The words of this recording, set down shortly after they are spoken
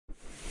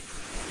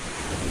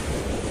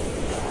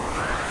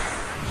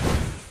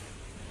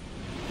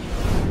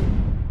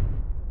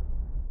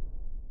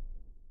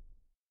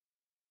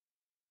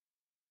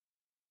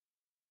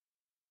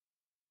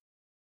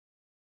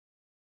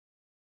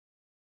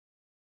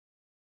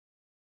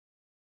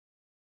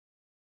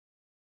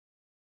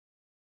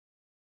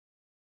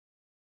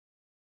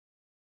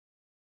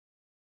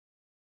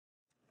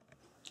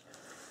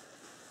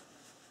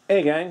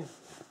Hey gang,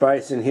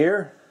 Bison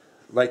here.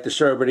 I'd like to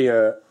show everybody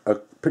a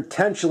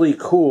potentially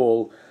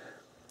cool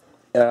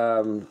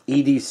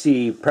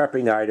EDC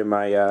prepping item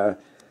I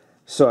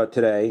saw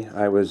today.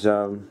 I was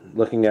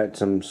looking at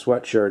some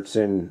sweatshirts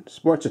in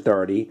Sports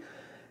Authority,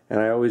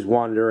 and I always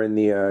wander in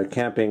the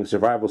camping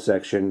survival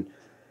section,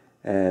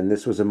 and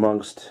this was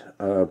amongst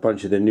a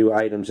bunch of the new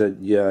items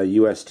that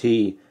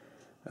UST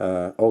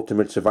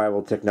Ultimate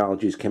Survival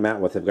Technologies came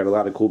out with. They've got a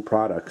lot of cool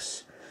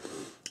products.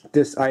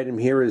 This item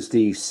here is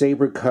the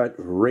SaberCut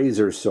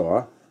Razor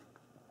Saw.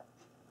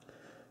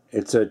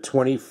 It's a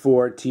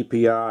 24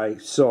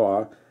 TPI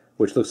saw,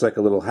 which looks like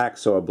a little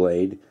hacksaw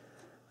blade,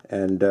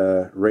 and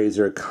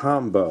razor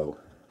combo.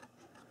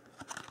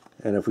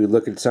 And if we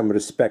look at some of the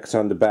specs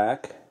on the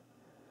back,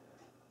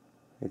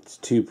 it's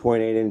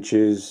 2.8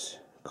 inches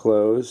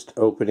closed,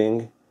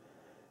 opening.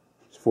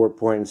 It's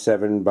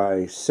 4.7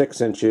 by 6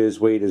 inches,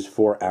 weight is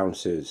 4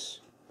 ounces.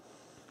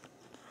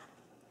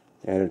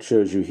 And it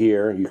shows you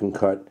here, you can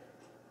cut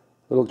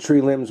little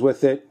tree limbs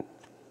with it.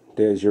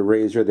 There's your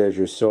razor, there's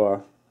your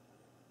saw.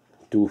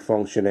 Dual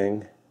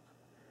functioning.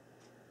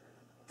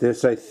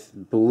 This I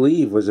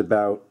believe was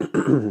about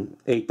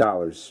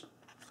 $8.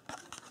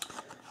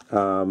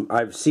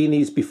 I've seen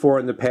these before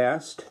in the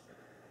past.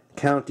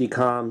 County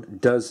Com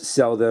does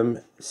sell them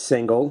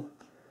single,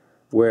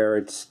 where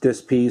it's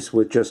this piece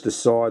with just a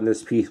saw and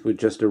this piece with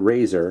just a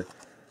razor.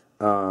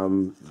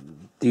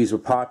 These were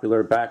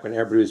popular back when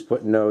everybody was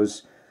putting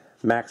those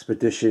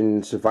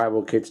Maxpedition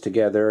survival kits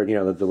together, you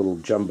know, the little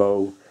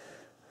jumbo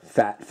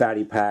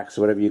fatty packs,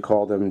 whatever you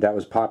call them. That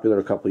was popular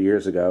a couple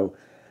years ago.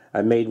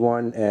 I made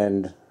one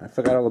and I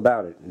forgot all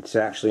about it. It's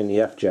actually in the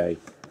FJ.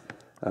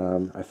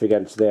 I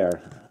forget it's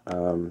there.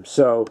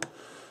 So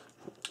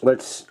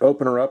let's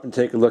open her up and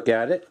take a look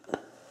at it.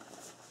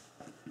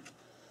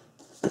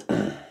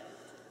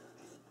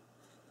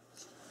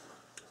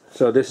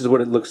 So this is what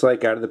it looks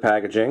like out of the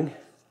packaging.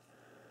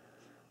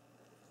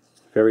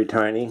 Very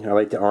tiny. I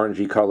like the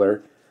orangey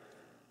color.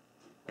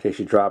 In case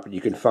you drop it,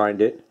 you can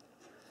find it.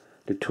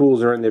 The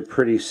tools are in there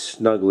pretty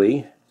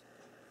snugly.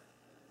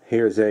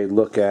 Here's a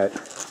look at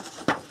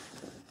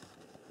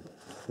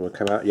what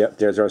come out. Yep,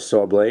 there's our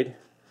saw blade.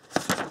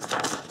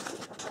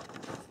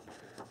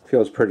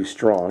 Feels pretty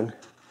strong.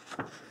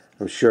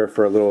 I'm sure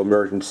for a little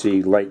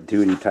emergency light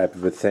duty type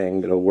of a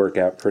thing, it'll work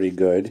out pretty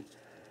good.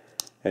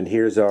 And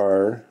here's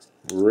our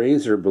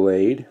razor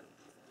blade.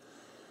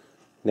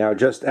 Now,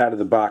 just out of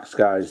the box,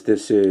 guys,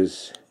 this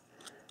is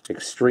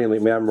extremely,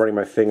 I'm running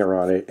my finger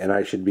on it, and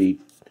I should be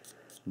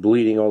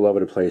bleeding all over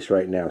the place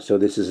right now. So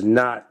this is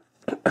not,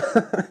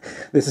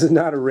 this is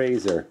not a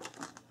razor.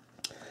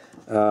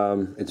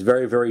 It's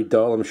very, very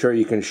dull. I'm sure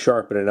you can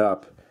sharpen it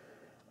up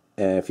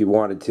if you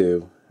wanted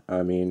to.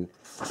 I mean,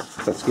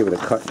 let's give it a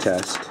cut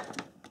test.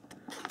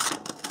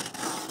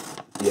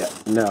 Yeah,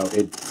 no,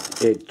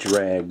 it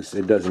drags.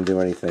 It doesn't do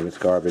anything. It's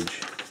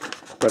garbage.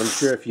 But I'm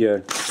sure if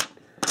you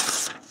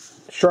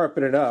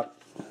sharpen it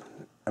up,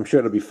 I'm sure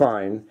it'll be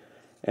fine.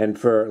 And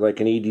for like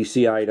an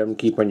EDC item,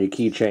 keep on your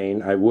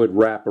keychain, I would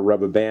wrap a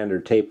rubber band or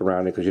tape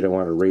around it because you don't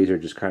want a razor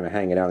just kind of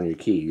hanging out on your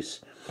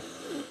keys.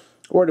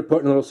 Or to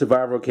put in a little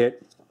survival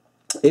kit.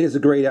 It is a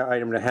great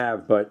item to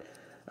have, but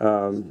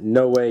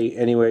no way,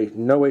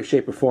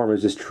 shape, or form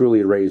is this truly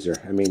a razor.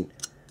 I mean,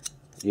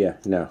 yeah,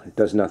 no, it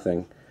does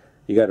nothing.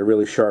 You got to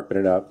really sharpen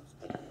it up.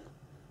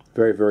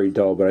 Very, very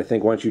dull, but I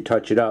think once you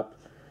touch it up,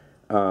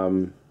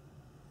 it'll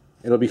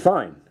be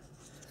fine.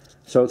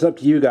 So it's up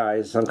to you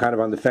guys. I'm kind of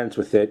on the fence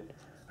with it.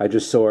 I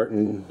just saw it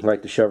and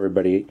like to show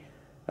everybody.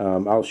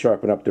 I'll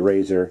sharpen up the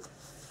razor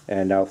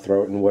and I'll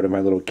throw it in one of my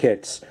little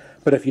kits.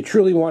 But if you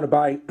truly want to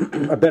buy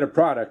a better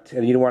product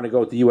and you don't want to go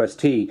with the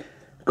UST,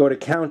 go to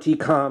County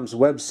Com's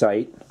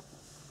website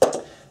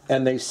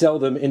and they sell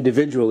them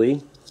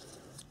individually,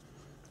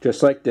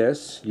 just like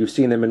this. You've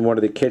seen them in one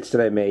of the kits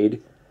that I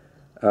made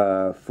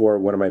for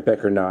one of my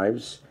Becker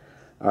knives.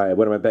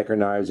 One of my Becker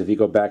knives, if you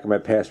go back in my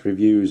past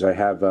reviews, I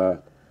have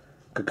a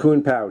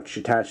cocoon pouch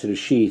attached to the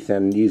sheath,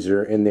 and these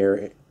are in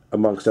there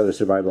amongst other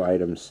survival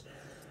items.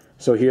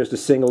 So here's the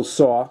single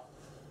saw.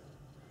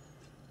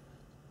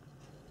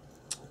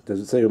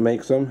 Does it say who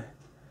makes them?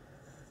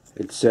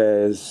 It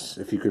says,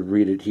 if you could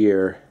read it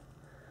here,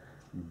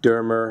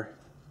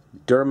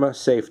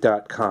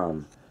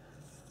 dermasafe.com.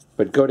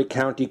 But go to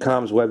County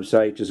Com's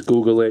website, just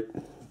Google it.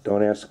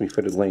 Don't ask me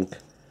for the link.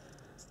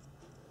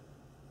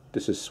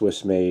 This is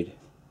Swiss made.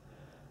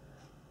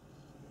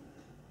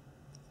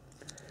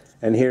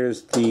 And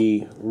here's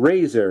the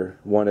razor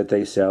one that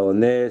they sell,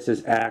 and this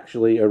is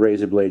actually a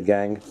razor blade,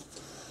 gang.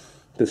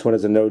 This one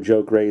is a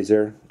no-joke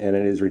razor, and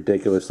it is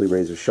ridiculously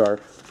razor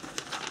sharp.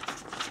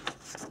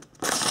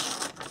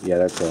 Yeah,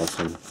 that's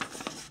awesome.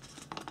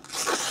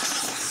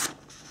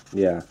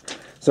 Yeah.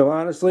 So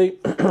honestly,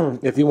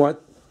 if you want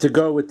to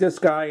go with this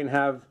guy and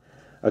have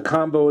a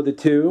combo of the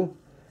two,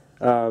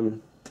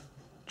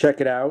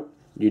 check it out.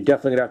 You're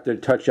definitely going to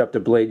have to touch up the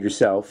blade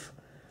yourself.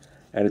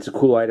 And it's a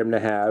cool item to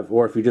have.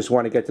 Or if you just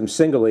want to get them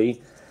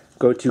singly,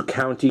 go to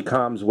County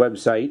Com's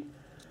website,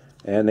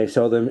 and they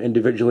sell them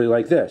individually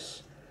like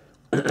this.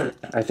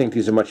 I think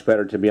these are much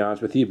better, to be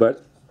honest with you,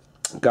 but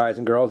guys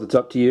and girls, it's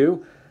up to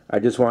you. I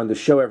just wanted to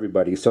show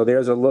everybody. So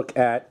there's a look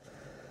at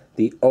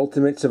the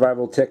Ultimate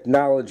Survival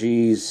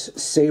Technologies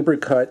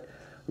SaberCut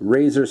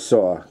Razor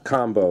Saw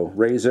combo.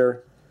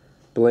 Razor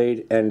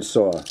blade and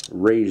saw.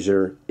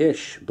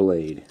 Razor-ish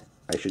blade,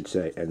 I should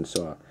say, and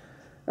saw.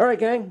 Alright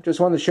gang, just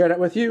wanted to share that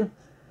with you.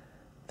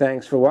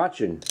 Thanks for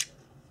watching.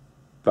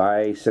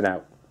 Bye, and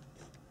out.